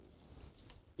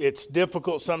it's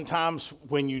difficult sometimes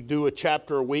when you do a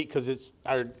chapter a week because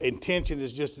our intention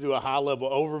is just to do a high-level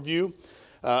overview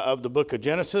of the book of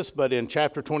Genesis. But in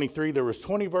chapter 23, there was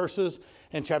 20 verses.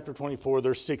 In chapter 24,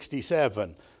 there's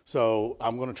 67. So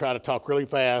I'm going to try to talk really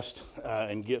fast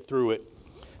and get through it.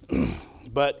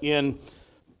 But in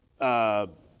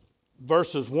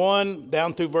verses 1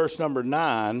 down through verse number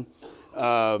 9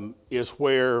 is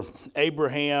where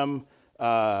Abraham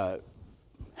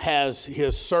has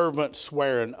his servant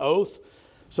swear an oath.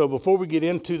 So before we get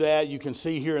into that, you can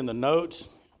see here in the notes,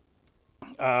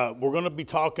 we're going to be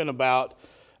talking about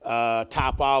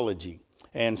typology.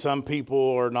 And some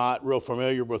people are not real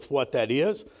familiar with what that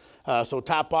is. So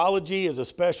typology is a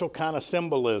special kind of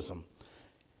symbolism.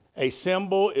 A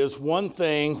symbol is one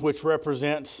thing which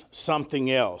represents something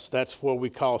else. That's what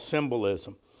we call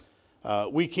symbolism.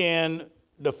 We can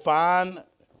define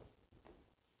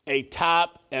a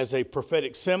type as a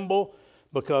prophetic symbol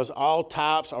because all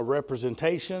types are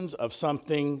representations of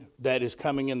something that is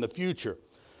coming in the future.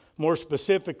 More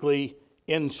specifically,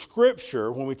 in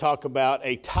Scripture, when we talk about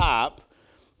a type,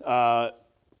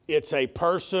 it's a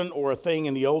person or a thing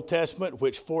in the Old Testament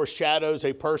which foreshadows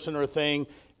a person or a thing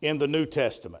in the New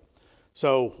Testament.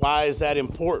 So why is that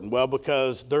important? Well,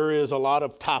 because there is a lot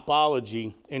of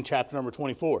typology in chapter number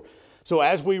 24. So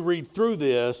as we read through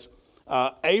this,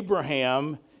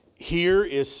 Abraham here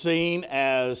is seen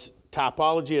as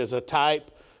typology, as a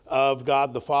type of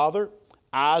God the Father.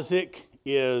 Isaac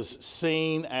is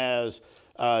seen as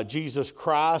Jesus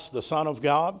Christ, the Son of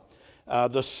God.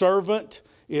 The servant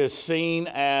is seen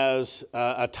as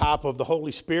a type of the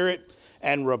Holy Spirit.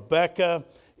 And Rebekah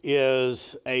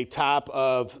is a type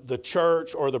of the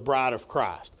church or the bride of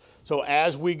Christ. So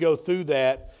as we go through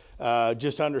that,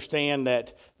 just understand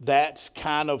that that's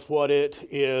kind of what it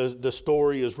is, the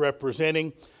story is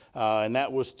representing. And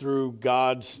that was through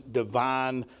God's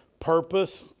divine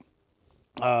purpose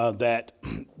that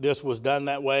this was done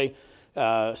that way.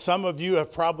 Some of you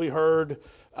have probably heard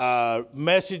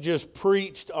messages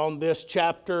preached on this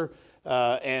chapter,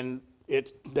 and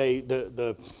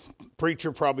the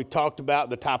preacher probably talked about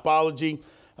the typology,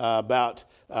 about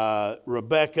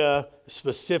Rebekah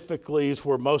specifically is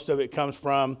where most of it comes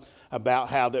from, about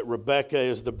how that Rebekah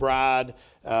is the bride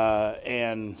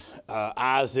and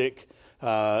Isaac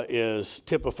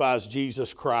typifies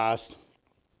Jesus Christ.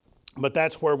 But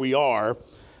that's where we are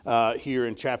here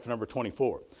in chapter number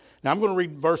 24. Now I'm going to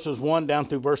read verses 1 down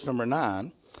through verse number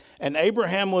 9. And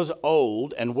Abraham was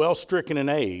old and well stricken in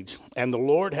age, and the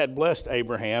Lord had blessed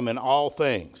Abraham in all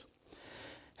things.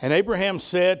 And Abraham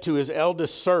said to his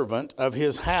eldest servant of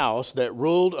his house that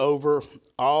ruled over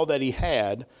all that he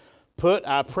had, Put,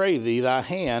 I pray thee, thy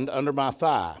hand under my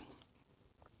thigh,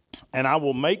 and I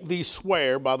will make thee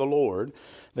swear by the Lord,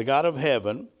 the God of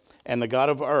heaven and the God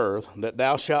of earth, that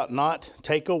thou shalt not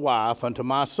take a wife unto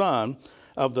my son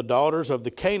of the daughters of the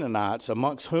Canaanites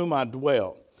amongst whom I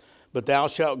dwell. But thou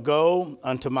shalt go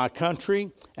unto my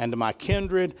country and to my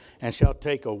kindred, and shalt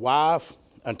take a wife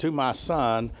unto my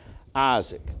son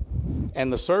Isaac.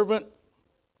 And the servant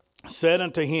said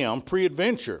unto him,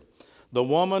 Peradventure, the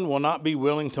woman will not be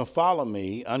willing to follow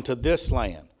me unto this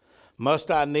land.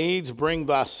 Must I needs bring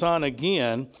thy son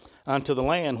again unto the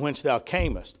land whence thou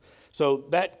camest? So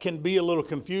that can be a little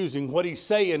confusing. What he's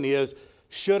saying is,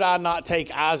 should I not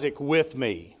take Isaac with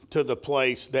me to the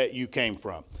place that you came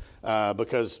from?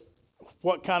 Because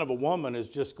what kind of a woman is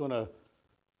just going to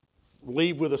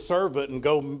leave with a servant and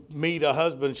go meet a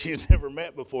husband she's never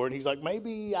met before? And he's like,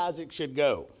 maybe Isaac should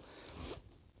go.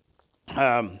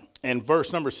 In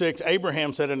verse number 6,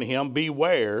 Abraham said unto him,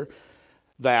 Beware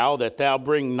thou that thou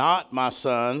bring not my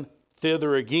son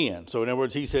thither again. So in other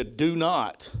words, he said, do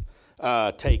not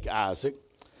take Isaac.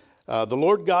 The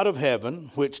Lord God of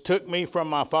heaven, which took me from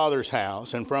my father's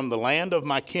house and from the land of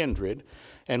my kindred,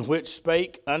 and which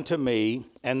spake unto me,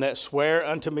 and that sware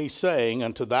unto me, saying,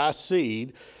 Unto thy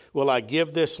seed will I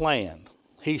give this land.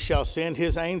 He shall send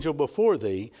his angel before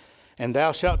thee, and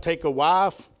thou shalt take a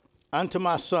wife unto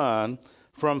my son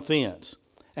from thence.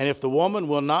 And if the woman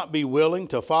will not be willing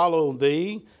to follow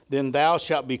thee, then thou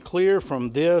shalt be clear from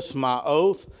this my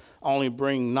oath, only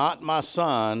bring not my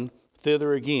son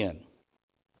thither again.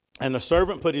 And the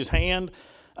servant put his hand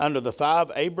under the thigh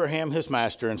of Abraham his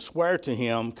master, and sware to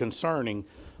him concerning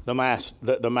the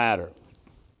matter.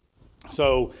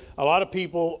 So a lot of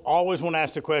people always want to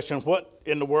ask the question, what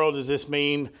in the world does this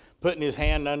mean, putting his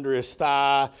hand under his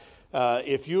thigh?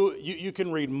 If you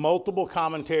can read multiple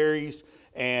commentaries,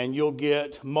 and you'll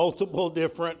get multiple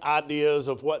different ideas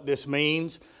of what this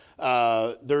means.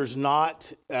 There's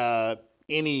not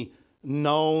any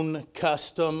known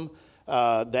custom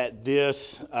that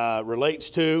this relates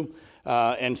to.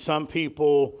 And some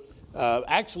people,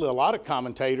 actually a lot of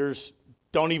commentators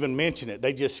don't even mention it.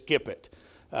 They just skip it.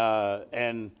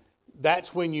 And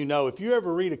that's when you know, if you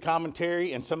ever read a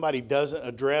commentary and somebody doesn't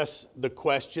address the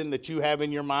question that you have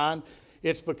in your mind,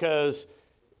 it's because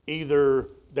either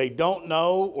they don't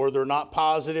know or they're not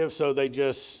positive, so they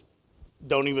just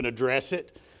don't even address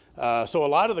it. So a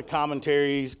lot of the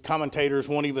commentators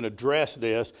won't even address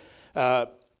this.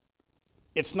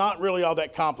 It's not really all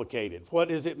that complicated. What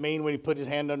does it mean when he put his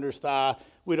hand under his thigh?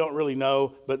 We don't really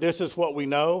know, but this is what we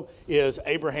know is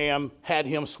Abraham had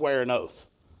him swear an oath.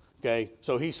 Okay,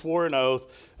 so he swore an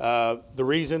oath. The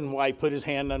reason why he put his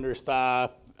hand under his thigh,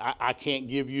 I can't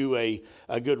give you a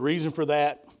good reason for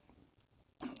that,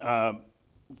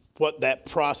 what that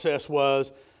process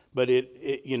was, but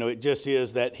it just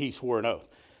is that he swore an oath.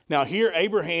 Now here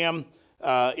Abraham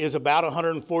is about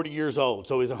 140 years old.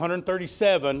 So he's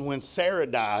 137 when Sarah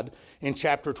died in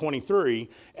chapter 23.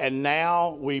 And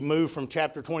now we move from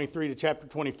chapter 23 to chapter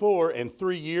 24, and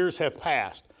 3 years have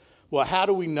passed. Well, how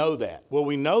do we know that? Well,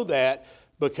 we know that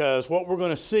because what we're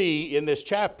going to see in this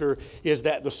chapter is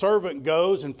that the servant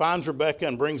goes and finds Rebekah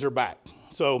and brings her back.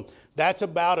 So that's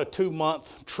about a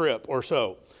 2-month trip or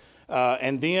so.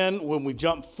 And then when we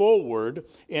jump forward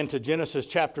into Genesis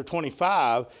chapter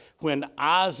 25, when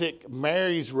Isaac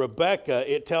marries Rebekah,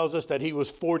 it tells us that he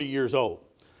was 40 years old.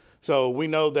 So we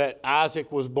know that Isaac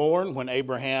was born when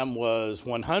Abraham was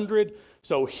 100.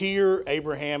 So here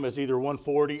Abraham is either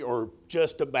 140 or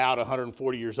just about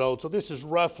 140 years old. So this is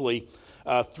roughly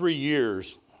 3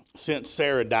 years since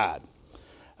Sarah died.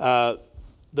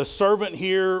 The servant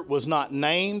here was not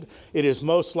named. It is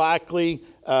most likely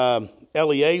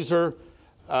Eliezer,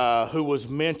 who was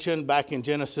mentioned back in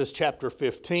Genesis chapter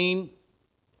 15.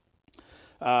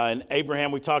 And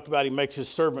Abraham, we talked about, he makes his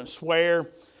servant swear.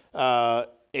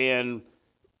 And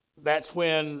that's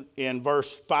when in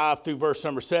verse 5 through verse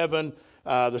number 7,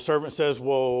 the servant says,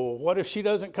 well, what if she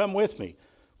doesn't come with me?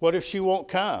 What if she won't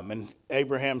come? And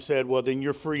Abraham said, well, then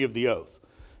you're free of the oath.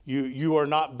 You are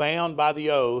not bound by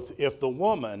the oath if the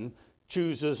woman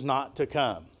chooses not to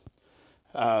come.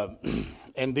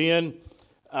 And then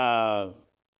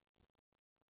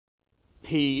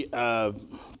he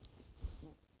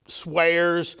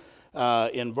swears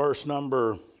in verse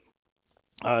number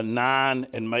 9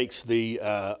 and makes the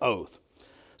oath.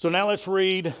 So now let's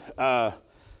read,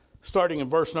 starting in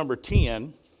verse number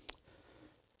 10.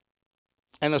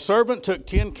 And the servant took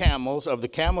 10 camels of the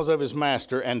camels of his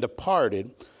master and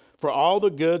departed, for all the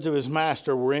goods of his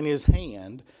master were in his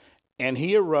hand. And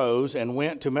he arose and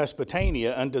went to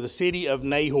Mesopotamia unto the city of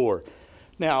Nahor.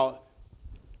 Now,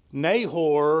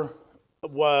 Nahor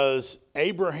was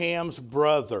Abraham's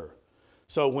brother.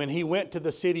 So when he went to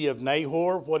the city of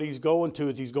Nahor, what he's going to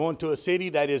is he's going to a city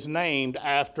that is named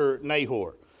after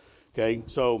Nahor. Okay,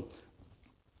 so,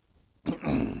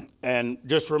 and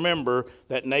just remember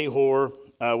that Nahor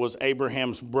was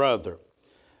Abraham's brother.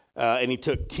 And he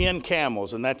took 10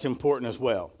 camels, and that's important as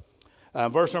well.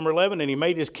 Verse number 11, and he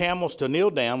made his camels to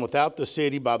kneel down without the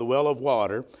city by the well of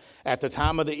water at the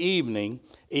time of the evening,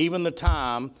 even the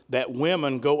time that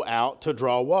women go out to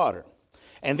draw water.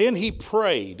 And then he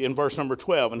prayed in verse number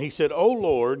 12, and he said, O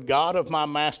Lord, God of my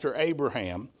master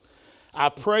Abraham, I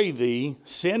pray thee,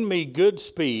 send me good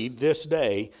speed this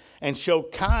day, and show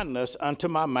kindness unto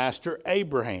my master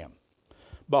Abraham.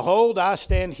 Behold, I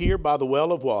stand here by the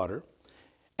well of water,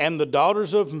 and the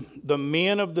daughters of the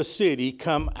men of the city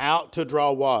come out to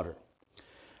draw water.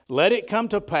 Let it come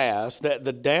to pass that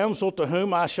the damsel to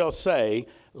whom I shall say,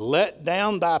 let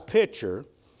down thy pitcher,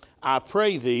 I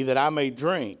pray thee that I may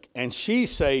drink. And she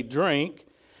say, drink,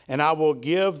 and I will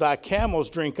give thy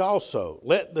camels drink also.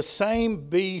 Let the same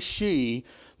be she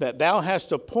that thou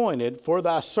hast appointed for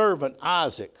thy servant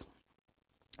Isaac.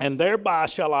 And thereby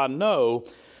shall I know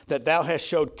that thou hast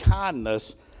showed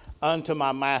kindness unto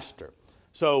my master.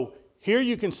 So here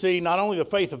you can see not only the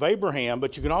faith of Abraham,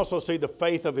 but you can also see the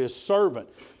faith of his servant.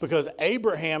 Because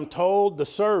Abraham told the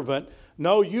servant,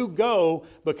 no, you go,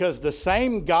 because the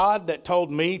same God that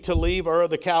told me to leave Ur of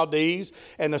the Chaldees,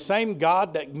 and the same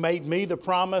God that made me the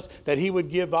promise that he would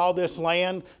give all this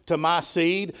land to my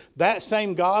seed, that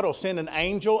same God will send an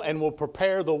angel and will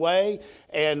prepare the way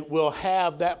and will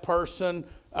have that person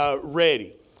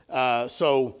ready.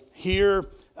 So here,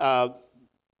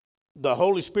 the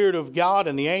Holy Spirit of God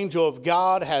and the angel of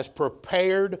God has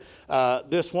prepared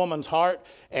this woman's heart.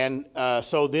 And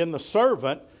so then the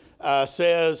servant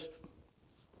says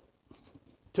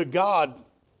to God,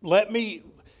 let me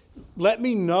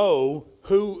know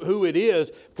who it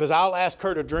is, because I'll ask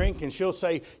her to drink and she'll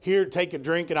say, here, take a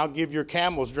drink, and I'll give your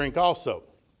camels drink also.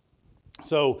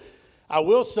 So I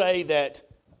will say that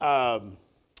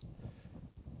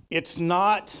it's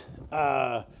not,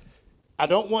 I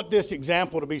don't want this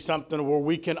example to be something where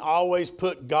we can always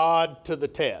put God to the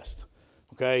test,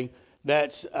 okay?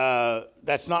 That's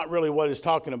not really what it's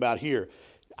talking about here.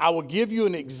 I will give you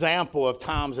an example of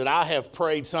times that I have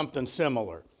prayed something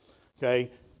similar,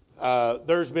 okay?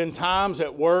 There's been times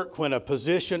at work when a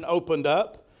position opened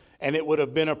up and it would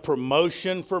have been a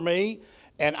promotion for me,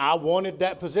 and I wanted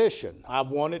that position. I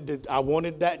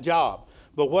wanted that job.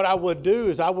 But what I would do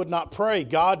is I would not pray,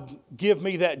 God, give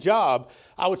me that job.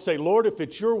 I would say, Lord, if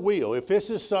it's your will, if this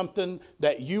is something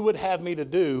that you would have me to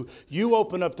do, you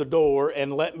open up the door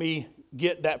and let me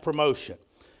get that promotion.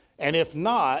 And if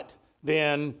not,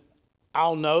 then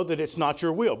I'll know that it's not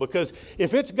your will. Because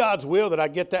if it's God's will that I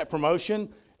get that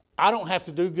promotion, I don't have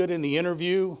to do good in the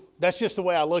interview. That's just the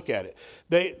way I look at it.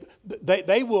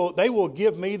 They will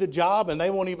give me the job, and they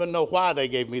won't even know why they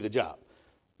gave me the job.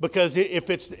 Because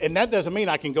if it's, and that doesn't mean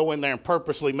I can go in there and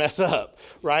purposely mess up,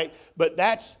 right? But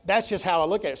that's just how I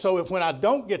look at it. So when I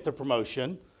don't get the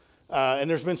promotion, and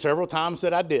there's been several times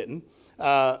that I didn't,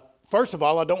 first of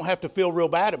all, I don't have to feel real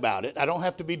bad about it. I don't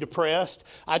have to be depressed.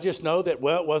 I just know that,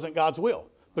 well, it wasn't God's will.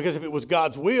 Because if it was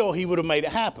God's will, he would have made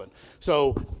it happen.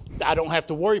 So I don't have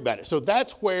to worry about it. So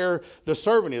that's where the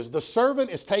servant is. The servant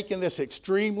is taking this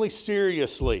extremely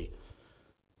seriously.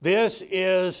 This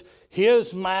is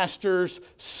his master's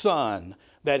son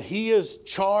that he is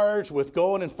charged with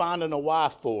going and finding a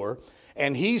wife for.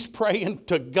 And he's praying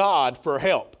to God for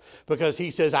help because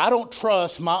he says, I don't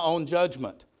trust my own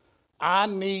judgment. I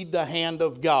need the hand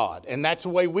of God. And that's the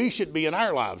way we should be in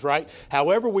our lives, right?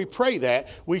 However we pray that,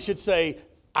 we should say,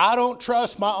 I don't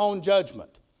trust my own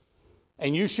judgment.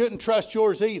 And you shouldn't trust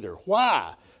yours either.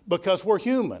 Why? Because we're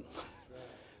human.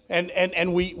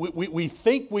 And we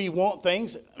think we want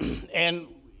things, and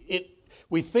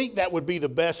we think that would be the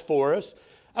best for us.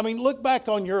 I mean, look back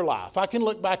on your life. I can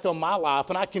look back on my life,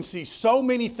 and I can see so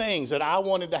many things that I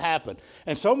wanted to happen,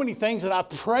 and so many things that I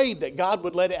prayed that God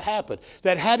would let it happen,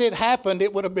 that had it happened,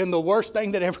 it would have been the worst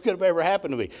thing that could have ever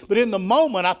happened to me. But in the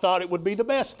moment, I thought it would be the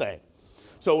best thing.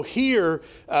 So here,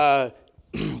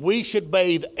 we should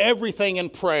bathe everything in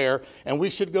prayer, and we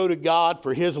should go to God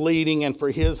for his leading and for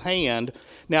his hand.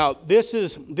 Now, this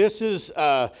is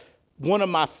one of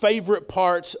my favorite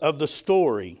parts of the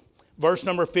story. Verse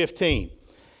number 15.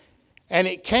 And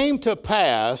it came to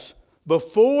pass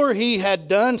before he had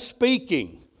done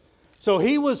speaking. So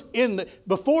he was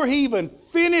before he even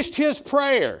finished his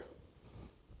prayer,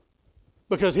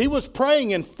 because he was praying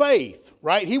in faith,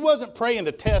 right? He wasn't praying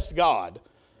to test God.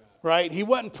 Right? He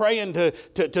wasn't praying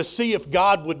to see if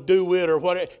God would do it or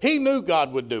what. He knew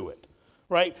God would do it.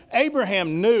 Right?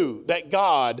 Abraham knew that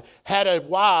God had a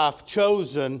wife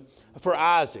chosen for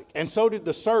Isaac. And so did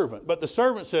the servant. But the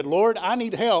servant said, Lord, I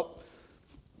need help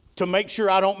to make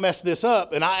sure I don't mess this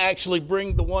up. And I actually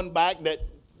bring the one back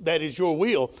that is your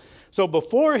will. So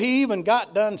before he even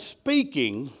got done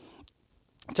speaking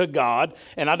to God,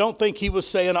 and I don't think he was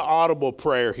saying an audible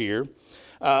prayer here,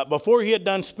 before he had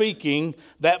done speaking,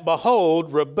 that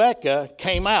behold, Rebekah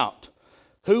came out,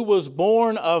 who was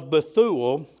born of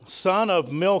Bethuel, son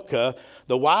of Milcah,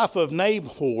 the wife of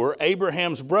Nahor,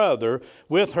 Abraham's brother,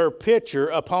 with her pitcher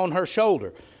upon her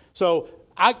shoulder. So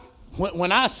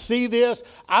when I see this,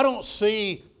 I don't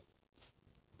see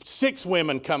 6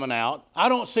 women coming out. I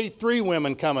don't see 3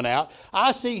 women coming out.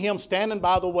 I see him standing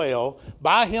by the well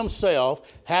by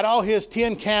himself, had all his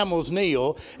 10 camels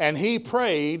kneel, and he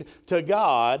prayed to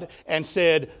God and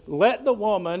said, let the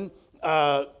woman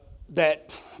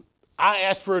that I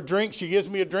asked for a drink, she gives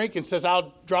me a drink and says,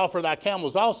 I'll draw for thy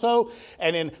camels also.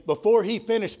 And then before he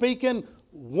finished speaking,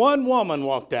 one woman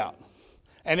walked out,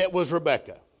 and it was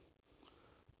Rebekah.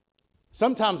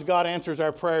 Sometimes God answers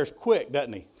our prayers quick,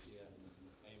 doesn't he?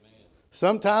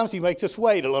 Sometimes he makes us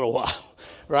wait a little while,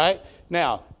 right?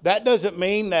 Now, that doesn't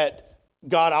mean that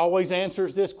God always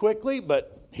answers this quickly,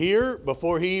 but here,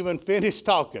 before he even finished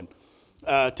talking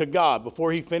to God,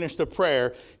 before he finished the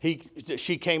prayer,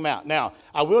 she came out. Now,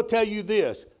 I will tell you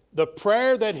this, the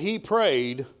prayer that he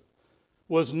prayed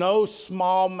was no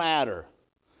small matter,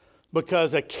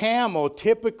 because a camel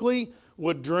typically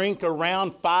would drink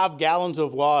around 5 gallons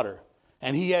of water,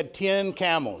 and he had 10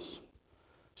 camels.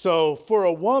 So for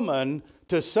a woman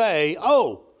to say,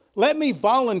 oh, let me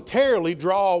voluntarily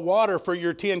draw water for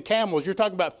your 10 camels, you're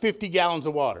talking about 50 gallons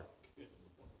of water.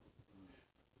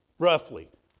 Roughly.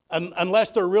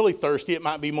 Unless they're really thirsty, it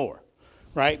might be more.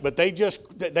 Right? But they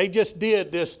just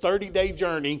did this 30-day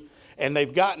journey, and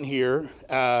they've gotten here.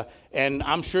 And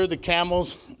I'm sure the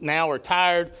camels now are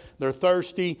tired. They're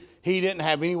thirsty. He didn't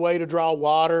have any way to draw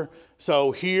water.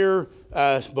 So here,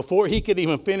 before he could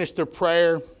even finish the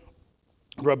prayer,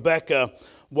 Rebekah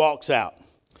walks out.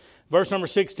 Verse number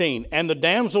 16, and the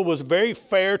damsel was very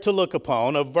fair to look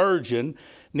upon, a virgin,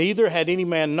 neither had any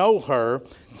man know her.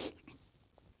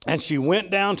 And she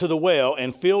went down to the well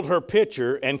and filled her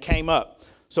pitcher and came up.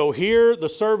 So here the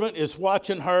servant is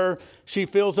watching her. She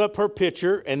fills up her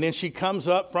pitcher, and then she comes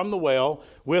up from the well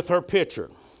with her pitcher.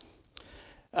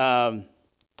 In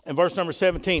verse number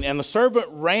 17, and the servant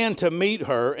ran to meet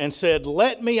her and said,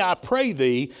 let me, I pray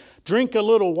thee, drink a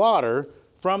little water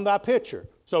from thy pitcher.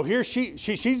 So here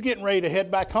she's getting ready to head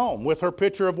back home with her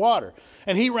pitcher of water.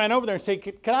 And he ran over there and said,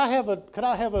 could I have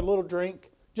a little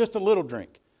drink? Just a little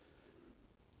drink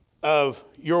of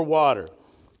your water.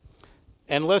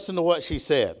 And listen to what she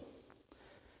said.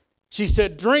 She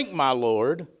said, drink, my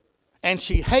Lord. And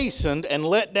she hastened and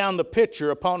let down the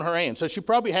pitcher upon her hand. So she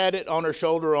probably had it on her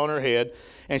shoulder, on her head.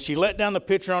 And she let down the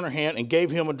pitcher on her hand and gave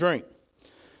him a drink.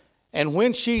 And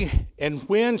when she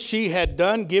had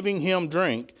done giving him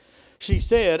drink, she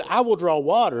said, I will draw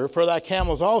water for thy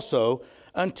camels also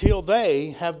until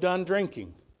they have done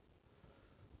drinking.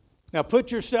 Now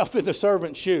put yourself in the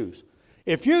servant's shoes.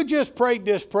 If you just prayed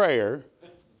this prayer,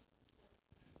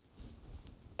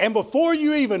 and before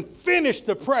you even finish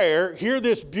the prayer, here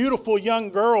this beautiful young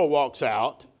girl walks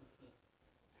out,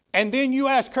 and then you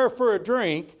ask her for a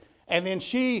drink, and then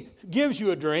she gives you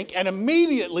a drink and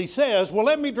immediately says, well,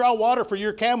 let me draw water for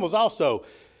your camels also.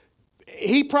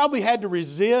 He probably had to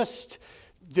resist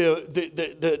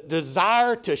the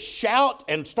desire to shout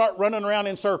and start running around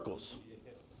in circles.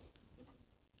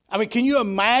 I mean, can you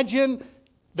imagine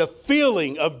the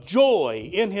feeling of joy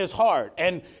in his heart?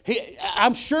 And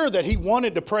I'm sure that he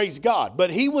wanted to praise God,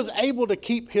 but he was able to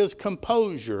keep his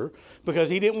composure because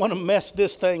he didn't want to mess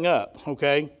this thing up,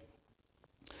 okay?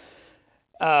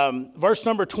 Verse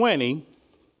number 20.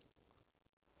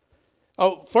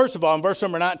 Oh, first of all, in verse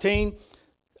number 19,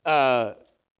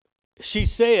 she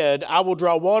said, I will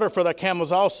draw water for thy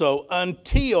camels also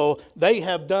until they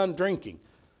have done drinking.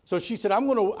 So she said, I'm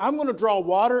going to draw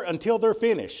water until they're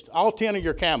finished, all 10 of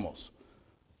your camels.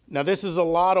 Now, this is a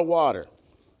lot of water.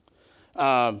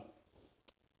 And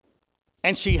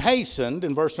she hastened,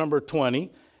 in verse number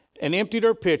 20, and emptied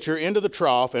her pitcher into the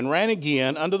trough and ran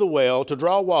again unto the well to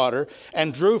draw water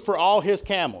and drew for all his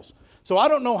camels. So I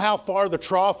don't know how far the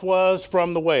trough was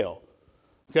from the well,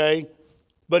 okay?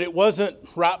 But it wasn't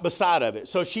right beside of it.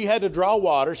 So she had to draw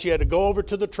water. She had to go over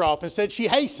to the trough and said she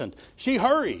hastened. She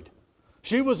hurried.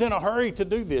 She was in a hurry to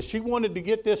do this. She wanted to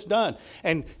get this done.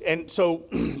 And so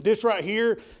this right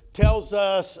here tells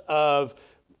us of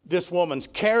this woman's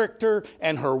character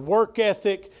and her work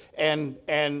ethic and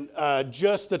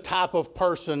just the type of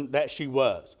person that she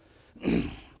was.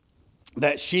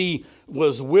 That she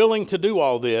was willing to do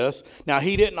all this. Now,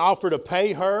 he didn't offer to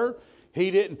pay her.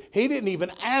 He didn't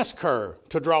even ask her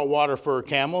to draw water for her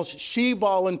camels. She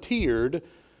volunteered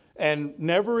and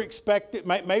never expected.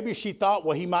 Maybe she thought,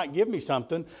 well, he might give me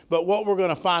something. But what we're going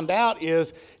to find out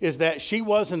is that she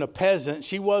wasn't a peasant.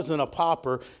 She wasn't a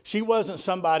pauper. She wasn't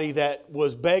somebody that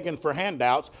was begging for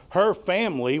handouts. Her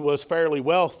family was fairly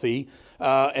wealthy,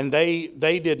 and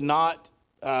they did not.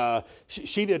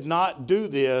 She did not do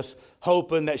this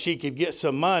hoping that she could get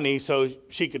some money so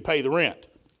she could pay the rent.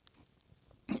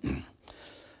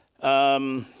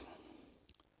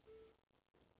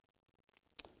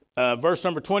 Verse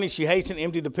number 20, she hastened,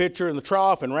 emptied the pitcher in the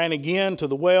trough, and ran again to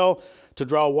the well to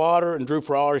draw water, and drew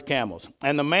for all his camels.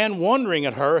 And the man, wondering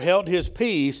at her, held his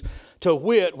peace, to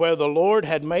wit, whether the Lord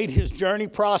had made his journey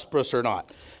prosperous or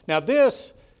not. Now,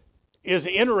 this is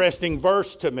an interesting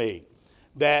verse to me,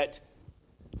 that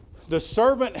the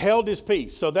servant held his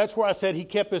peace. So that's where I said he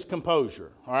kept his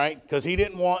composure, all right, because he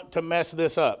didn't want to mess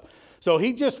this up. So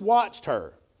he just watched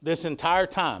her this entire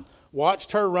time,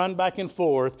 watched her run back and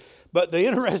forth. But the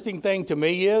interesting thing to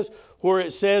me is where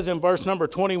it says in verse number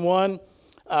 21,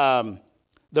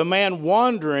 the man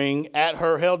wondering at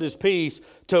her held his peace,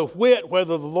 to wit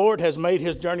whether the Lord has made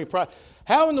his journey prosperous.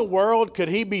 How in the world could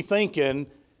he be thinking,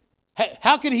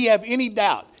 how could he have any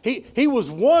doubt? He was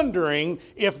wondering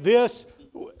if this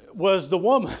was the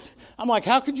woman. I'm like,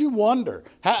 how could you wonder?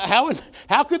 How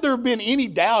could there have been any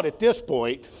doubt at this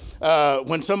point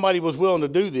when somebody was willing to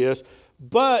do this?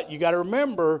 But you got to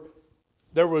remember,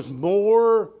 there was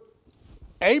more.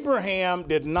 Abraham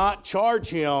did not charge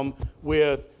him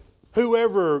with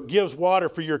whoever gives water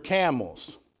for your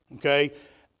camels. Okay?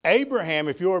 Abraham,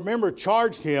 if you'll remember,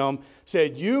 charged him,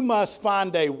 said, you must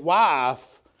find a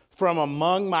wife from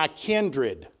among my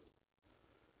kindred.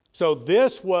 So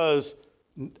this was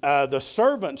the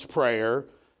servant's prayer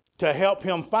to help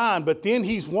him find. But then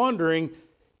he's wondering,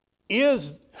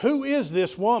 who is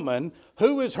this woman?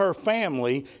 Who is her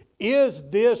family? Is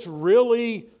this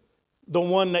really the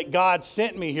one that God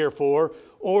sent me here for?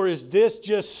 or is this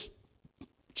just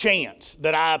chance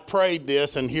that I prayed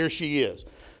this and here she is?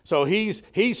 So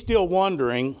he's still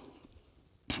wondering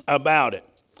about it.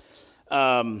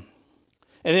 And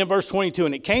then verse 22,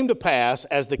 and it came to pass,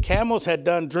 as the camels had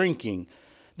done drinking,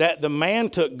 that the man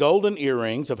took golden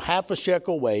earrings of half a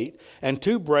shekel weight, and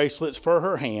 2 bracelets for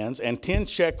her hands, and 10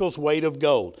 shekels weight of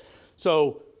gold.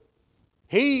 So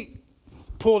he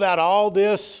pulled out all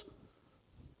this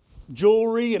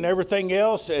jewelry and everything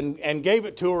else and gave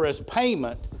it to her as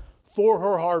payment for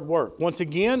her hard work. Once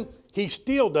again, he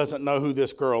still doesn't know who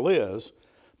this girl is,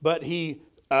 but he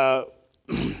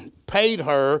paid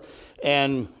her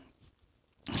and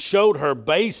showed her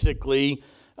basically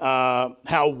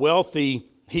how wealthy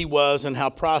he was and how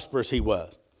prosperous he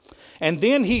was. And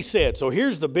then he said, so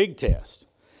here's the big test.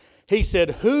 He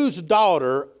said, whose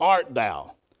daughter art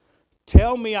thou?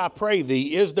 Tell me, I pray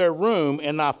thee, is there room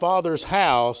in thy father's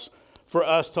house for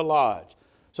us to lodge?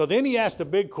 So then he asked the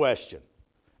big question.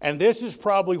 And this is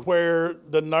probably where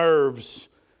the nerves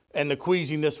and the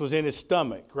queasiness was in his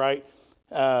stomach, right?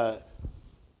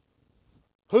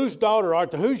 Whose daughter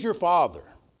art thou? Who's your father?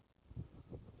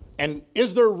 And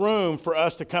is there room for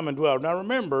us to come and dwell? Now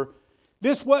remember,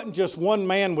 this wasn't just one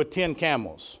man with 10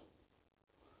 camels.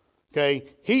 Okay,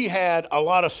 he had a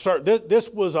lot of,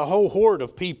 this was a whole horde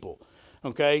of people.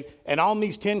 Okay, and on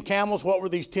these 10 camels, what were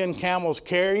these 10 camels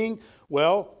carrying?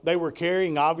 Well, they were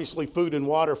carrying obviously food and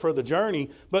water for the journey,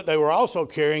 but they were also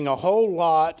carrying a whole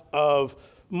lot of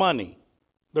money.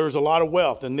 There was a lot of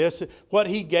wealth. And this, what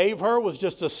he gave her was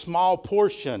just a small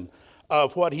portion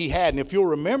of what he had. And if you'll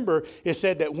remember, it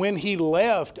said that when he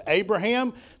left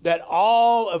Abraham, that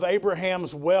all of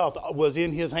Abraham's wealth was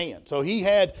in his hand. So he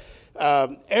had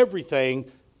everything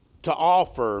to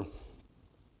offer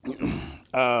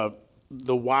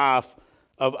the wife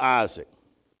of Isaac.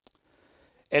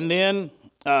 And then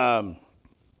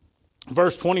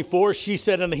verse 24, she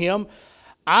said unto him,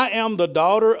 I am the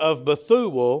daughter of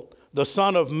Bethuel, the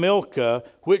son of Milcah,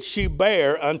 which she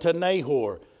bare unto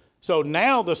Nahor. So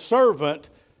now the servant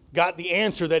got the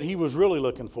answer that he was really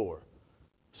looking for.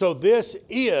 So this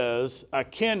is a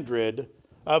kindred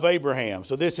of Abraham.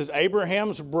 So this is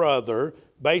Abraham's brother.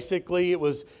 Basically, it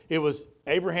was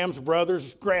Abraham's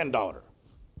brother's granddaughter.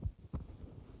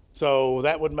 So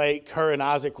that would make her and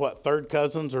Isaac, what, third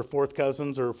cousins or fourth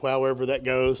cousins or however that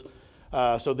goes.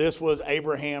 So this was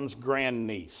Abraham's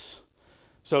grandniece.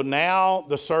 So now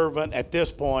the servant at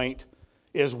this point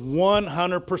is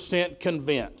 100%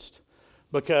 convinced,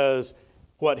 because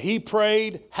what he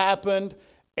prayed happened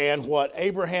and what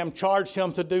Abraham charged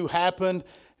him to do happened.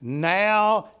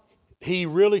 Now he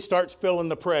really starts feeling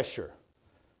the pressure.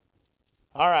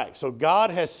 All right, so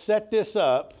God has set this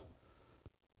up.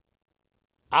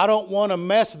 I don't want to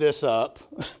mess this up.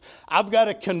 I've got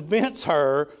to convince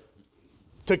her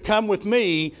to come with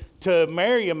me to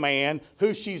marry a man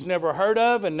who she's never heard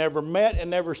of and never met and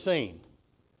never seen.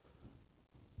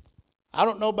 I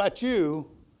don't know about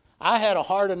you. I had a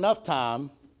hard enough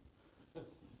time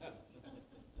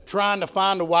trying to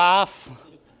find a wife,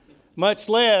 much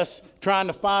less trying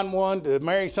to find one to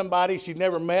marry somebody she'd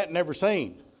never met, never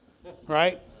seen,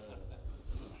 right?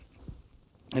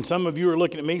 And some of you are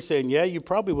looking at me saying, yeah, you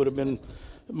probably would have been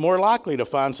more likely to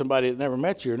find somebody that never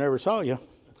met you or never saw you.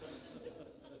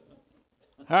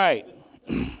 All right.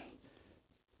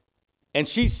 And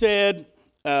she said,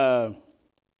 I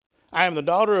am the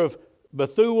daughter of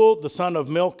Bethuel, the son of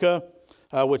Milcah,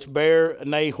 which bare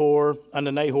Nahor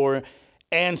unto Nahor.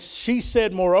 And she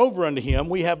said, moreover unto him,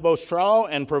 we have both straw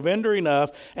and provender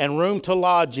enough and room to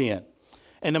lodge in.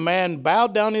 And the man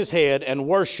bowed down his head and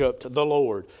worshiped the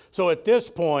Lord. So at this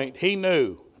point, he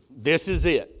knew this is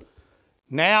it.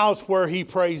 Now's where he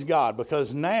praised God,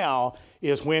 because now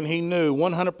is when he knew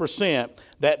 100%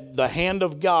 that the hand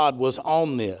of God was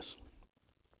on this.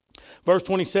 Verse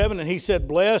 27, and he said,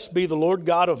 blessed be the Lord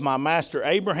God of my master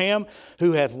Abraham,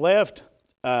 who hath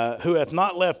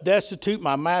not left destitute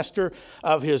my master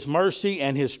of his mercy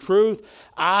and his truth.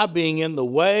 I being in the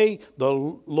way, the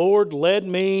Lord led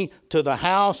me to the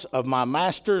house of my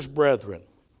master's brethren.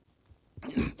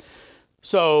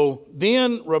 So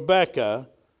then Rebekah,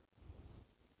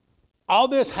 all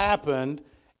this happened,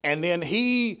 and then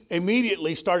he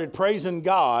immediately started praising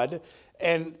God.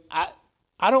 And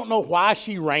I don't know why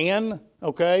she ran,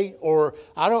 okay? Or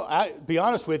be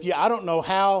honest with you, I don't know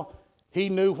how he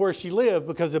knew where she lived,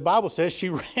 because the Bible says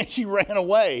she ran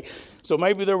away. So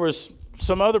maybe there was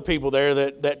some other people there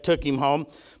that took him home.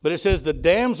 But it says the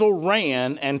damsel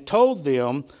ran and told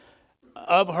them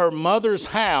of her mother's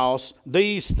house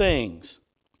these things.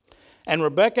 And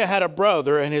Rebekah had a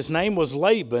brother, and his name was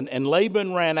Laban, and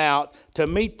Laban ran out to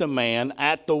meet the man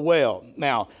at the well.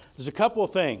 Now, there's a couple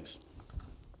of things.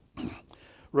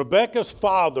 Rebekah's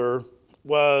father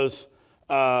was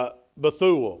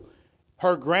Bethuel.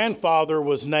 Her grandfather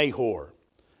was Nahor.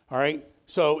 All right?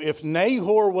 So if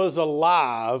Nahor was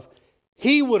alive,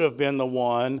 he would have been the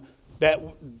one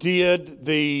that did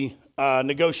the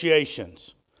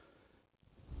negotiations.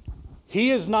 He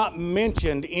is not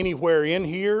mentioned anywhere in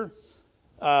here.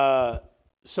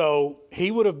 So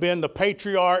he would have been the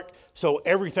patriarch, so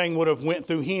everything would have went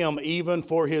through him, even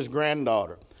for his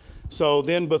granddaughter. So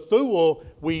then Bethuel,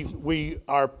 we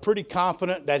are pretty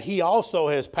confident that he also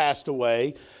has passed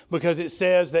away, because it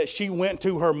says that she went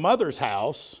to her mother's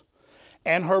house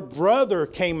and her brother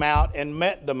came out and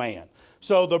met the man.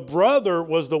 So the brother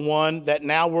was the one that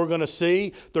now we're going to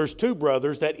see. There's two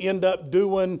brothers that end up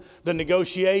doing the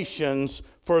negotiations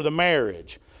for the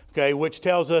marriage. Okay, which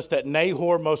tells us that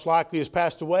Nahor most likely has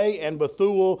passed away, and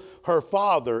Bethuel, her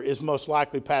father, is most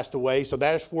likely passed away. So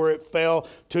that's where it fell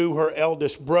to her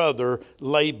eldest brother,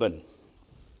 Laban.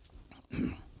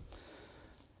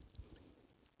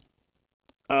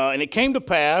 And it came to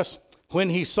pass, when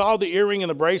he saw the earring and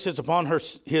the bracelets upon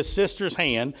his sister's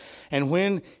hand, and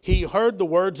when he heard the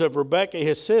words of Rebekah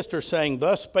his sister, saying,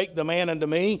 Thus spake the man unto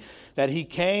me, that he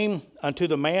came unto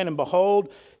the man, and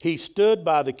behold, he stood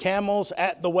by the camels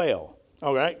at the well.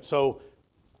 All right, so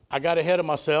I got ahead of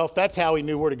myself. That's how he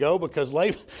knew where to go, because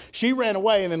she ran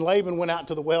away, and then Laban went out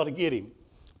to the well to get him.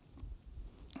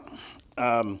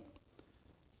 And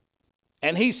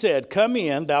he said, Come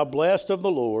in, thou blessed of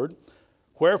the Lord.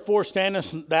 Wherefore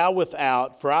standest thou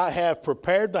without? For I have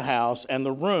prepared the house and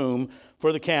the room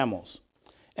for the camels.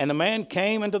 And the man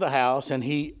came into the house, and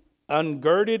he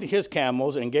ungirded his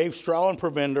camels, and gave straw and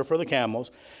provender for the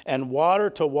camels, and water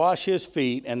to wash his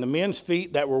feet, and the men's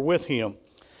feet that were with him.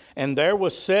 And there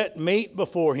was set meat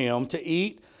before him to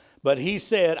eat. But he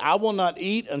said, I will not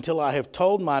eat until I have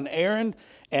told mine errand.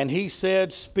 And he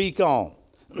said, Speak on.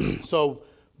 So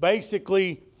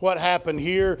basically what happened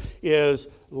here is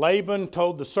Laban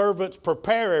told the servants,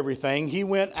 prepare everything. He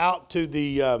went out to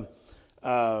the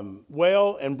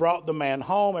well and brought the man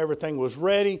home. Everything was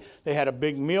ready. They had a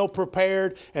big meal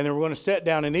prepared, and they were going to sit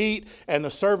down and eat. And the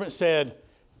servant said,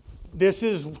 this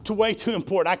is way too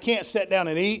important. I can't sit down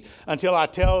and eat until I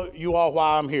tell you all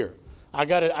why I'm here. I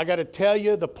got to tell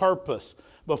you the purpose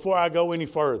before I go any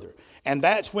further. And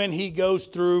that's when he goes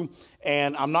through,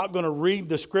 and I'm not going to read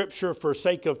the scripture for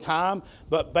sake of time,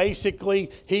 but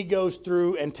basically he goes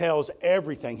through and tells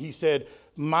everything. He said,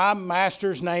 my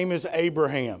master's name is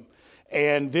Abraham,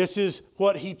 and this is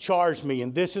what he charged me,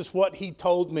 and this is what he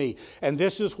told me, and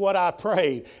this is what I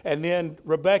prayed. And then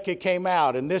Rebekah came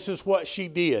out, and this is what she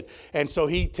did. And so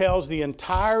he tells the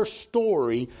entire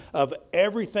story of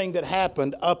everything that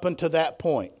happened up until that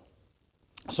point.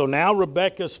 So now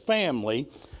Rebekah's family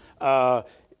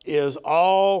is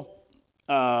all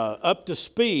up to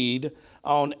speed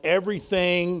on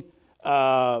everything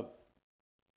that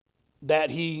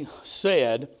he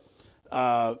said.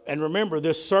 And remember,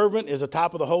 this servant is a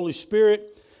type of the Holy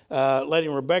Spirit,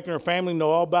 letting Rebekah and her family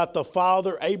know all about the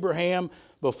father, Abraham,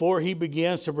 before he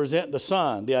begins to present the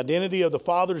son. The identity of the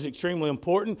father is extremely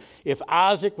important. If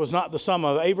Isaac was not the son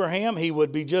of Abraham, he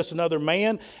would be just another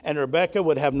man, and Rebekah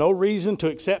would have no reason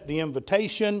to accept the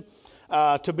invitation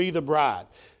to be the bride.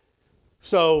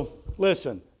 So,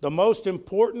 listen, the most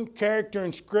important character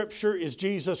in Scripture is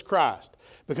Jesus Christ,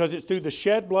 because it's through the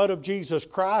shed blood of Jesus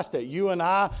Christ that you and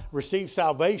I receive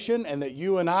salvation and that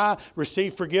you and I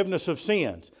receive forgiveness of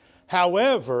sins.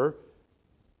 However,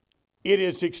 it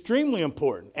is extremely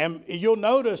important. And you'll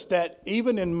notice that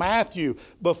even in Matthew,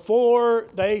 before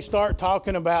they start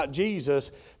talking about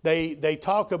Jesus, they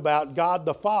talk about God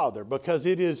the Father, because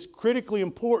it is critically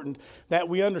important that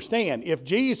we understand, if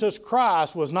Jesus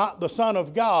Christ was not the Son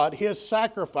of God, his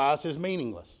sacrifice is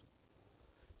meaningless.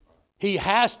 He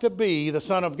has to be the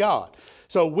Son of God.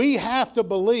 So we have to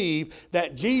believe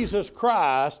that Jesus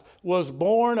Christ was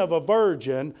born of a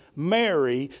virgin,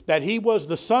 Mary, that he was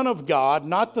the Son of God,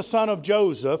 not the son of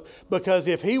Joseph, because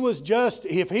if he was just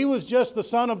the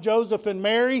son of Joseph and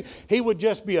Mary, he would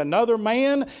just be another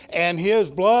man, and his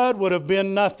blood would have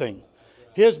been nothing.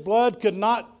 His blood could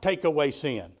not take away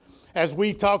sin. As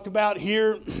we talked about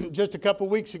here just a couple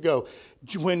weeks ago,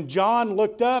 when John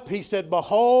looked up, he said,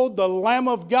 Behold the Lamb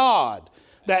of God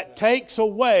that takes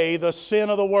away the sin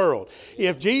of the world.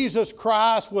 If Jesus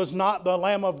Christ was not the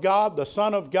Lamb of God, the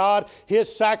Son of God,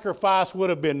 his sacrifice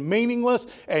would have been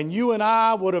meaningless, and you and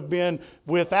I would have been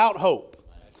without hope.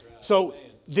 So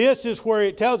this is where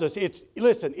it tells us,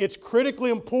 it's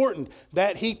critically important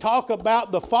that he talk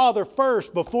about the Father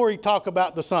first before he talk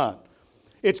about the Son.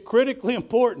 It's critically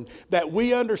important that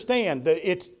we understand that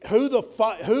it's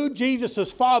who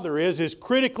Jesus' Father is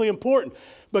critically important,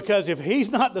 because if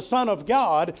he's not the Son of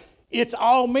God, it's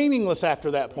all meaningless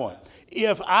after that point.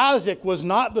 If Isaac was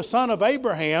not the son of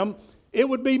Abraham, it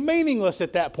would be meaningless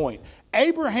at that point.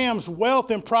 Abraham's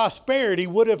wealth and prosperity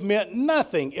would have meant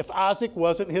nothing if Isaac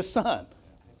wasn't his son.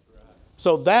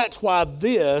 So that's why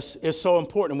this is so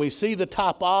important. We see the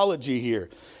typology here.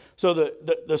 So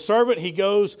the servant, he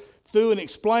goes through and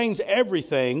explains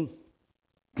everything,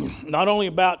 not only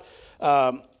about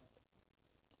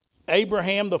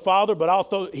Abraham the father, but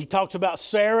also he talks about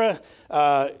Sarah,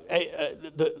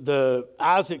 the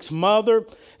Isaac's mother,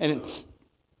 and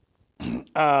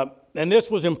this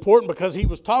was important because he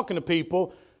was talking to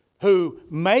people who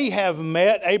may have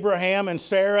met Abraham and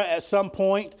Sarah at some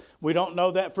point. We don't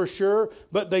know that for sure,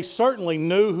 but they certainly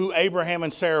knew who Abraham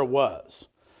and Sarah was.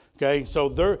 Okay,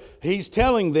 so he's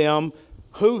telling them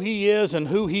who he is and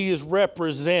who he is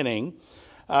representing.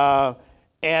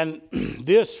 And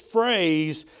this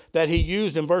phrase that he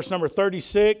used in verse number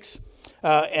 36,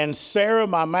 and Sarah,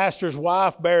 my master's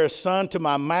wife, bare a son to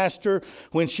my master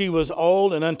when she was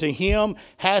old, and unto him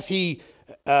hath he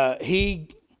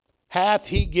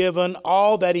given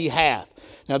all that he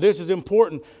hath. Now this is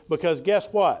important because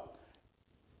guess what?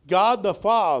 God the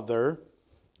Father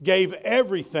gave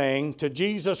everything to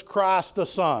Jesus Christ the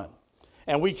Son.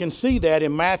 And we can see that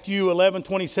in Matthew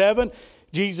 11:27.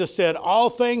 Jesus said, all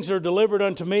things are delivered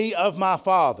unto me of my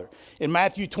Father. In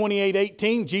Matthew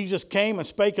 28:18, Jesus came and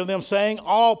spake of them, saying,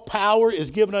 all power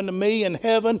is given unto me in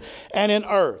heaven and in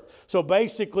earth. So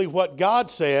basically what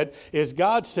God said is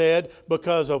God said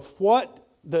because of what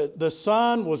the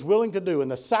Son was willing to do and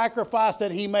the sacrifice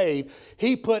that he made,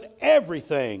 he put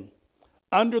everything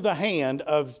under the hand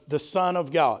of the Son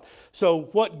of God. So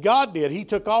what God did, he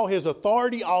took all his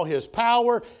authority, all his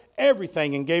power,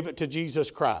 everything, and gave it to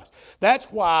Jesus Christ. That's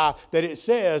why that it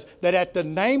says that at the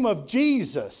name of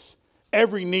Jesus,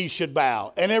 every knee should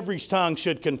bow and every tongue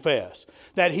should confess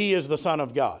that he is the Son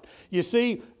of God. You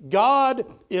see, God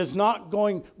is not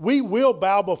going, we will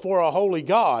bow before a holy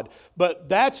God, but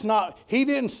that's not, he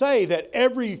didn't say that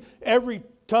every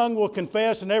tongue will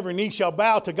confess and every knee shall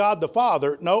bow to God the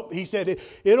Father. Nope, he said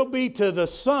it'll be to the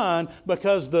Son,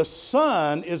 because the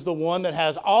Son is the one that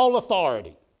has all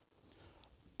authority.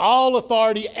 All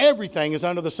authority, everything is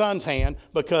under the Son's hand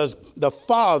because the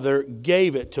Father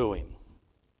gave it to him.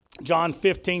 John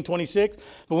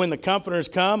 15:26, but when the Comforter is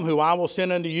come, who I will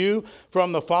send unto you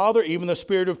from the Father, even the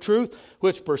Spirit of truth,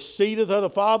 which proceedeth of the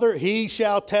Father, he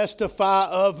shall testify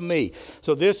of me.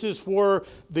 So this is where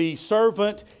the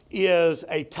servant is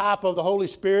a type of the Holy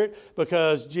Spirit,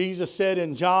 because Jesus said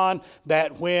in John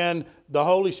that when the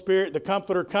Holy Spirit, the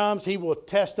Comforter, comes, he will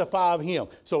testify of him.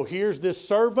 So here's this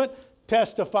servant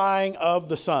testifying of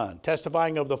the Son,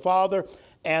 testifying of the Father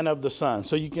and of the Son.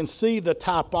 So you can see the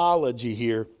typology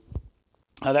here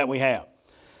that we have.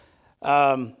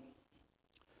 And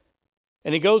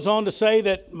he goes on to say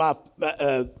that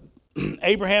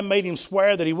Abraham made him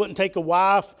swear that he wouldn't take a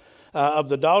wife of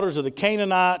the daughters of the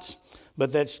Canaanites,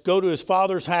 but that go to his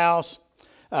father's house.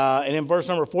 And in verse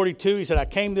number 42, he said, I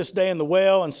came this day in the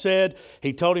well and said,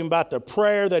 he told him about the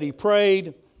prayer that he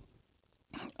prayed.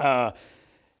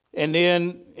 And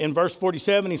then in verse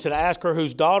 47, he said, ask her,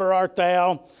 whose daughter art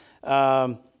thou?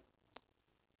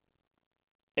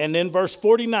 And then verse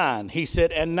 49, he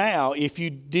said, and now, if you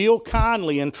deal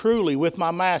kindly and truly with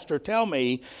my master, tell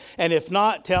me, and if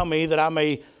not, tell me that I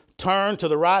may turn to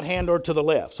the right hand or to the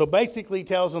left. So basically he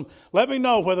tells them, let me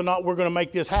know whether or not we're going to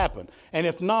make this happen. And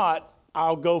if not,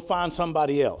 I'll go find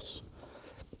somebody else.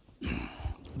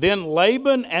 Then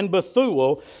Laban and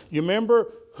Bethuel, you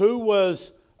remember who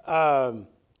was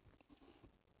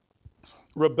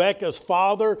Rebekah's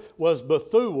father was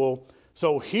Bethuel.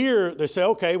 So here they say,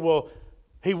 okay, well,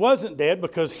 he wasn't dead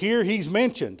because here he's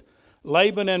mentioned,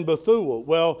 Laban and Bethuel.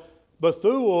 Well,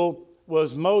 Bethuel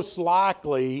was most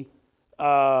likely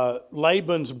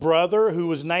Laban's brother who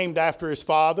was named after his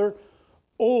father,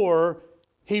 or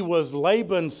he was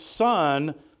Laban's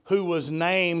son who was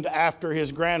named after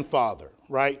his grandfather,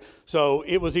 right? So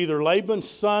it was either Laban's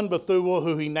son Bethuel,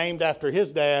 who he named after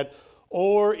his dad,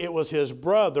 or it was his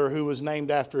brother who was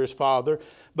named after his father.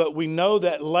 But we know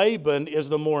that Laban is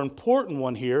the more important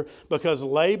one here because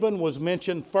Laban was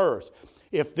mentioned first.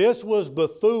 If this was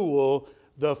Bethuel,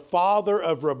 the father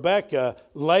of Rebekah,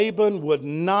 Laban would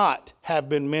not have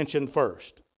been mentioned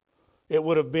first. It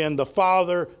would have been the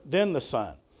father, then the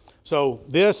son. So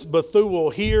this Bethuel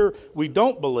here, we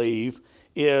don't believe,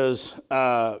 is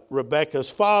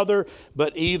Rebekah's father,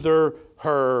 but either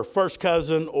her first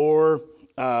cousin or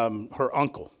her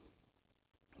uncle.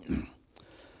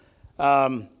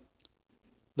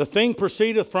 The thing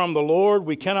proceedeth from the Lord.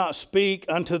 We cannot speak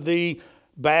unto thee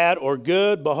bad or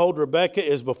good. Behold, Rebekah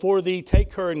is before thee.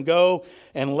 Take her and go,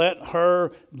 and let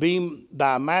her be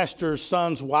thy master's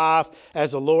son's wife,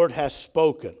 as the Lord has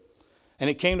spoken. And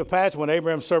it came to pass, when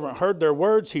Abraham's servant heard their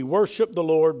words, he worshiped the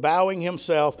Lord, bowing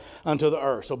himself unto the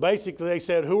earth. So basically they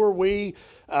said, who are we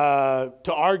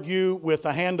to argue with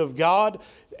the hand of God?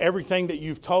 Everything that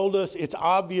you've told us, it's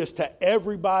obvious to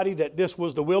everybody that this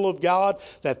was the will of God,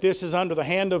 that this is under the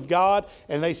hand of God.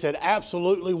 And they said,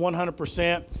 absolutely,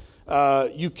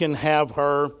 100%, you can have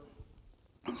her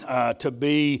to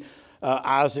be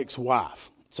Isaac's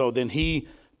wife. So then he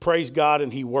praised God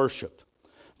and he worshiped.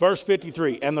 Verse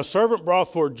 53, and the servant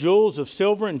brought forth jewels of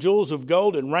silver and jewels of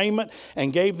gold and raiment,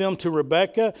 and gave them to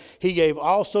Rebekah. He gave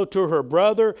also to her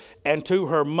brother and to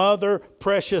her mother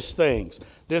precious things.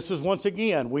 This is, once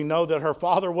again, we know that her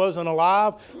father wasn't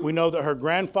alive. We know that her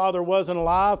grandfather wasn't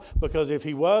alive, because if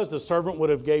he was, the servant would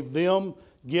have gave them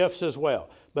gifts as well.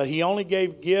 But he only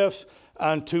gave gifts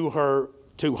unto her,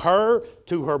 to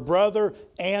her brother,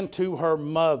 and to her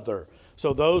mother.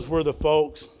 So those were the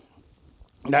folks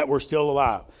that were still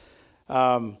alive.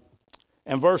 And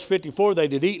verse 54, they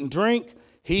did eat and drink,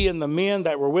 he and the men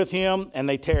that were with him, and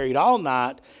they tarried all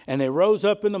night, and they rose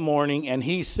up in the morning, and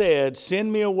he said,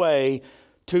 send me away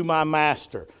to my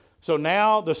master. So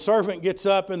now the servant gets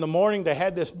up in the morning. They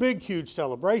had this big, huge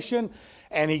celebration,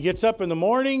 and he gets up in the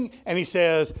morning, and he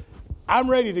says, I'm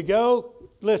ready to go.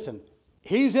 Listen,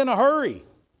 he's in a hurry.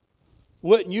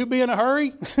 Wouldn't you be in a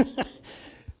hurry?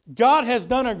 God has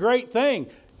done a great thing.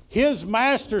 His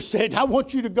master said, I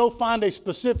want you to go find a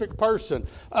specific person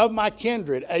of my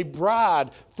kindred, a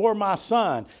bride for my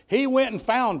son. He went and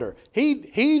found her. He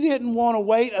didn't want to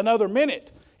wait another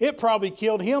minute. It probably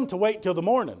killed him to wait till the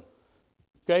morning.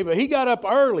 Okay, but he got up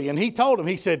early and he told him,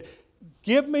 he said,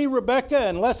 give me Rebekah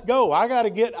and let's go. I got to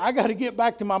get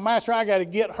back to my master. I got to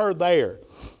get her there.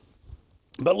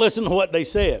 But listen to what they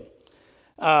said.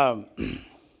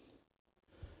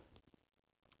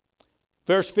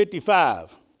 Verse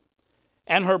 55.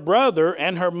 And her brother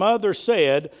and her mother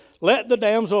said, let the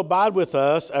damsel abide with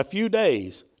us a few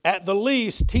days, at the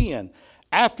least 10.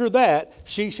 After that,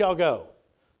 she shall go.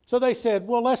 So they said,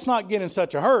 well, let's not get in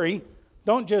such a hurry.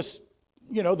 Don't just,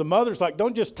 the mother's like,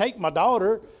 don't just take my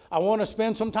daughter. I want to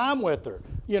spend some time with her.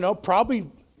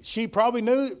 She probably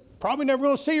knew, never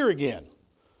going to see her again.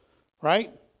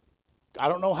 Right? I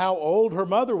don't know how old her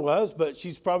mother was, but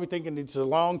she's probably thinking it's a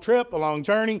long trip, a long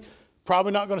journey.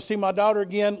 Probably not going to see my daughter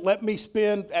again. Let me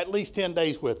spend at least 10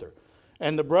 days with her.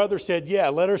 And the brother said, yeah,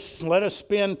 let us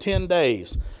spend 10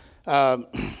 days. Now,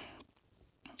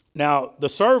 the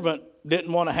servant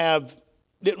didn't want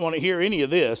to hear any of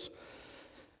this.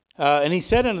 And he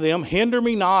said unto them, hinder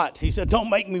me not. He said, don't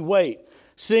make me wait.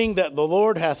 Seeing that the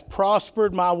Lord hath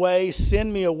prospered my way,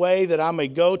 send me away that I may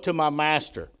go to my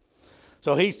master.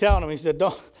 So he's telling him, he said,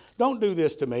 don't do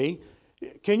this to me.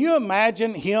 Can you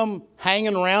imagine him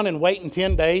hanging around and waiting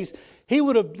 10 days? He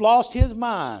would have lost his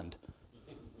mind.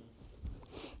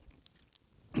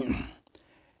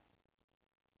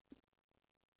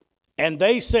 And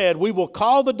they said, we will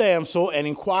call the damsel and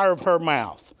inquire of her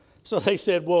mouth. So they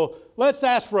said, well, let's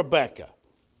ask Rebekah.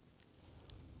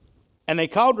 And they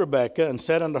called Rebekah and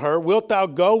said unto her, wilt thou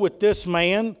go with this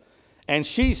man? And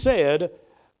she said,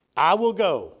 I will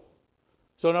go.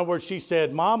 So in other words, she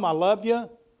said, Mom, I love you.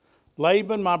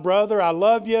 Laban, my brother, I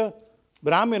love you,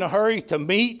 but I'm in a hurry to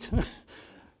meet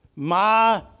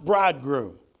my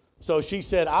bridegroom. So she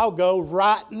said, I'll go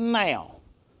right now.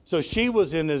 So she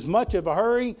was in as much of a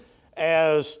hurry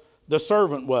as the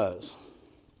servant was.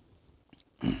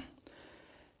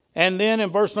 And then in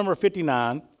verse number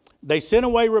 59, they sent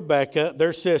away Rebekah,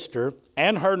 their sister,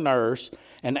 and her nurse,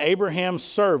 and Abraham's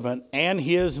servant, and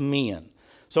his men.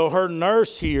 So her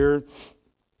nurse here,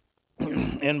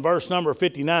 in verse number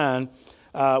 59,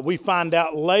 we find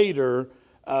out later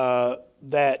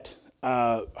that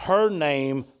her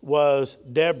name was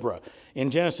Deborah. In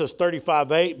Genesis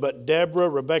 35:8, but Deborah,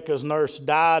 Rebekah's nurse,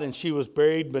 died, and she was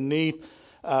buried beneath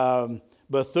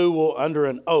Bethuel under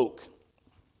an oak.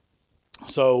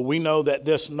 So we know that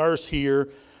this nurse here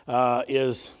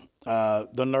is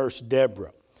the nurse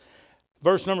Deborah.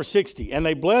 Verse number 60, and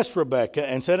they blessed Rebekah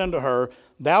and said unto her,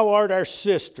 thou art our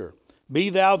sister. Be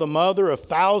thou the mother of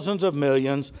thousands of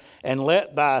millions, and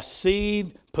let thy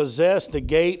seed possess the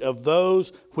gate of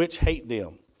those which hate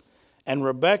them. And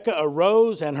Rebekah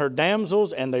arose and her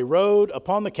damsels, and they rode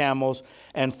upon the camels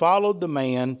and followed the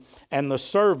man. And the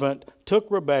servant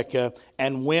took Rebekah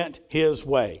and went his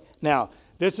way. Now,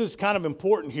 this is kind of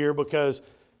important here because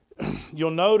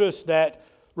you'll notice that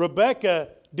Rebekah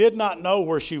did not know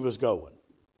where she was going.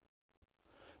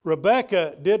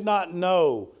 Rebekah did not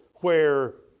know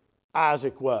where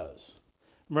Isaac was.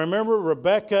 Remember,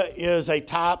 Rebekah is a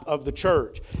type of the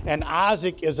church, and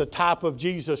Isaac is a type of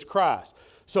Jesus Christ.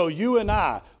 So you and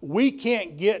I, we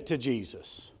can't get to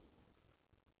Jesus.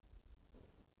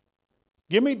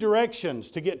 Give me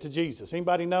directions to get to Jesus.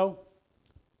 Anybody know?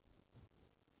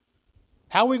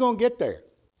 How are we going to get there?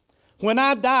 When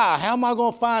I die, how am I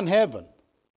going to find heaven?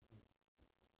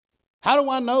 How do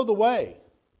I know the way?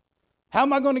 How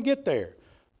am I going to get there?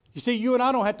 You see, you and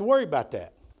I don't have to worry about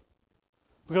that.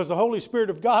 Because the Holy Spirit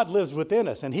of God lives within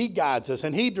us, and He guides us,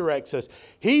 and He directs us.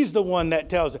 He's the one that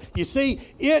tells us. You see,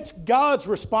 it's God's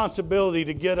responsibility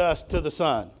to get us to the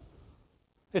Son.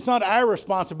 It's not our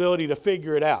responsibility to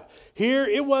figure it out. Here,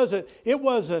 it wasn't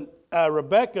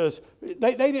Rebekah's.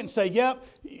 They didn't say, yep,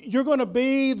 you're going to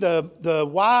be the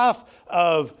wife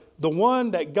of the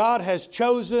one that God has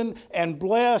chosen and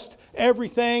blessed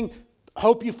everything.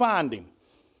 Hope you find him.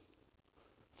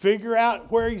 Figure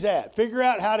out where he's at. Figure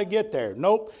out how to get there.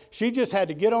 Nope. She just had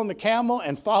to get on the camel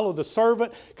and follow the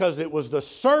servant because it was the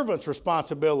servant's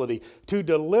responsibility to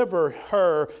deliver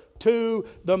her to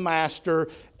the master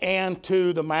and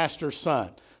to the master's son.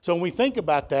 So when we think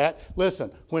about that, listen,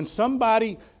 when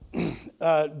somebody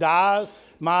dies,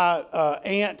 my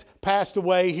aunt passed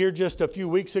away here just a few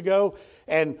weeks ago,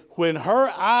 and when her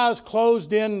eyes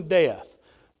closed in death,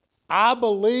 I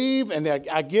believe, and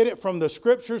I get it from the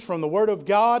scriptures, from the Word of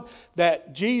God,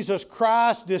 that Jesus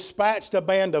Christ dispatched a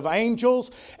band of angels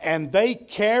and they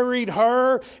carried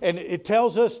her. And it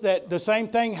tells us that the same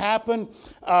thing happened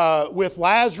with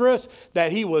Lazarus,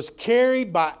 that he was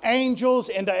carried by angels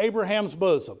into Abraham's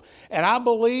bosom. And I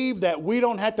believe that we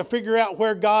don't have to figure out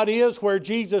where God is, where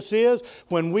Jesus is.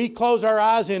 When we close our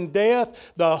eyes in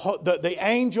death, the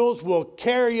angels will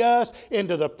carry us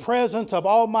into the presence of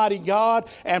Almighty God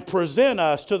and present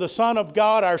us to the Son of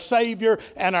God, our Savior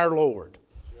and our Lord.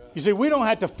 You see, we don't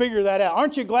have to figure that out.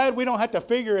 Aren't you glad we don't have to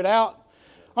figure it out?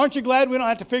 Aren't you glad we don't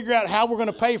have to figure out how we're going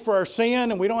to pay for our sin,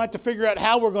 and we don't have to figure out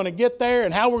how we're going to get there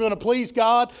and how we're going to please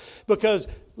God? Because,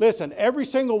 listen, every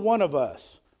single one of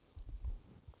us,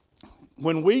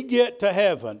 when we get to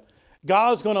heaven,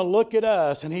 God's going to look at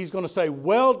us and He's going to say,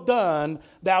 well done,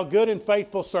 thou good and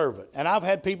faithful servant. And I've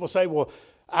had people say, well,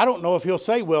 I don't know if He'll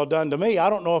say well done to me. I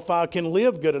don't know if I can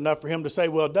live good enough for Him to say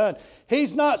well done.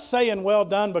 He's not saying well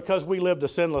done because we lived a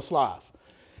sinless life.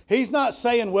 He's not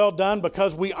saying well done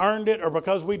because we earned it or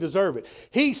because we deserve it.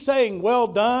 He's saying well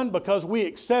done because we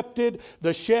accepted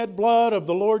the shed blood of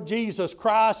the Lord Jesus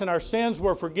Christ and our sins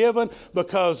were forgiven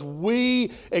because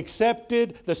we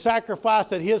accepted the sacrifice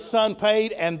that His Son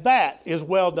paid, and that is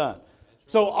well done.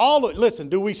 So listen,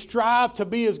 do we strive to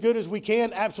be as good as we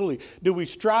can? Absolutely. Do we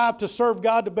strive to serve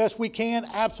God the best we can?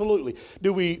 Absolutely.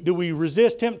 Do we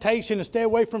resist temptation and stay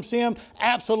away from sin?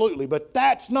 Absolutely. But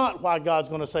that's not why God's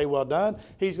going to say well done.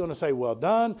 He's going to say well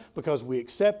done because we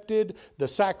accepted the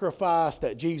sacrifice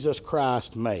that Jesus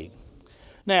Christ made.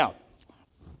 Now,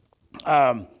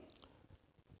 got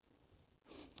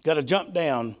to jump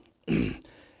down.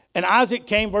 And Isaac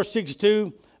came, verse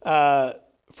 62,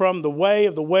 from the way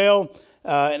of the well.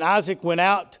 And Isaac went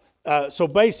out. So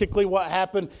basically what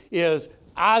happened is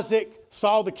Isaac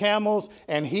saw the camels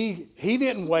and he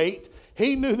didn't wait.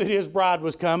 He knew that his bride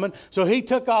was coming. So he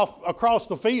took off across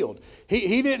the field.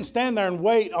 He didn't stand there and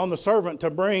wait on the servant to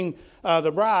bring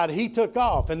the bride. He took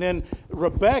off. And then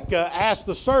Rebekah asked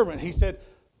the servant,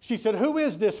 she said, who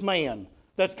is this man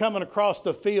that's coming across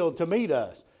the field to meet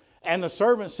us? And the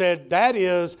servant said, that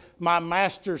is my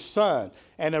master's son.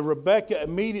 And Rebekah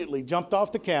immediately jumped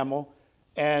off the camel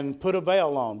and put a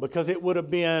veil on because it would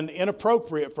have been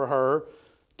inappropriate for her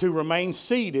to remain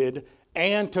seated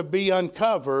and to be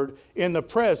uncovered in the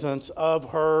presence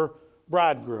of her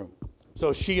bridegroom.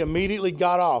 So she immediately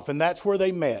got off, and that's where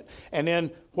they met. And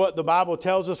then what the Bible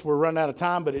tells us, we're running out of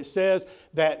time, but it says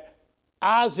that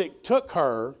Isaac took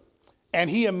her and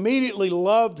he immediately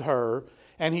loved her,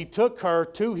 and he took her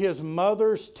to his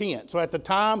mother's tent. So at the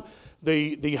time,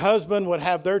 the husband would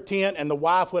have their tent and the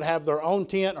wife would have their own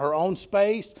tent, her own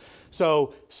space.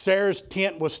 So Sarah's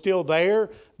tent was still there,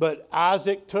 but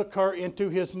Isaac took her into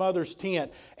his mother's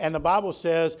tent. And the Bible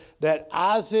says that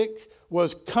Isaac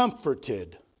was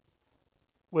comforted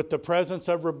with the presence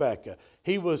of Rebekah.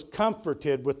 He was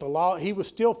comforted with the law. He was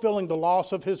still feeling the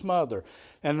loss of his mother.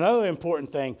 And another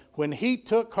important thing, when he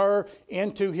took her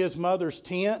into his mother's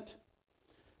tent,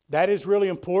 That is really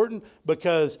important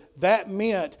because that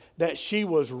meant that she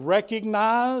was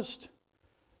recognized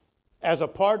as a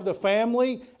part of the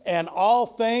family, and all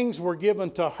things were given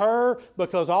to her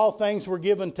because all things were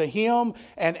given to him,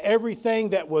 and everything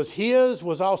that was his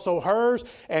was also hers,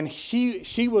 and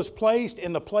she was placed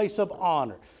in the place of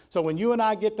honor. So when you and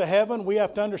I get to heaven, we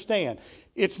have to understand,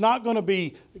 it's not going to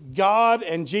be God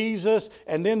and Jesus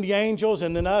and then the angels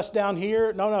and then us down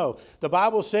here. No. The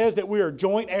Bible says that we are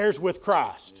joint heirs with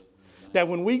Christ. That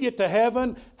when we get to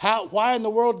heaven, why in the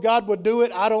world God would do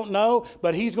it, I don't know.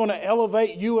 But he's going to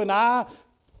elevate you and I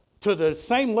to the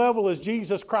same level as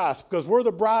Jesus Christ because we're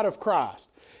the bride of Christ.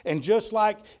 And just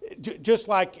like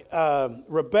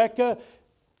Rebekah,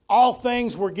 all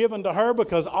things were given to her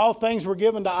because all things were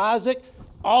given to Isaac.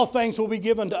 All things will be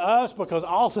given to us because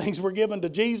all things were given to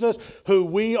Jesus, who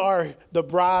we are the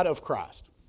bride of Christ.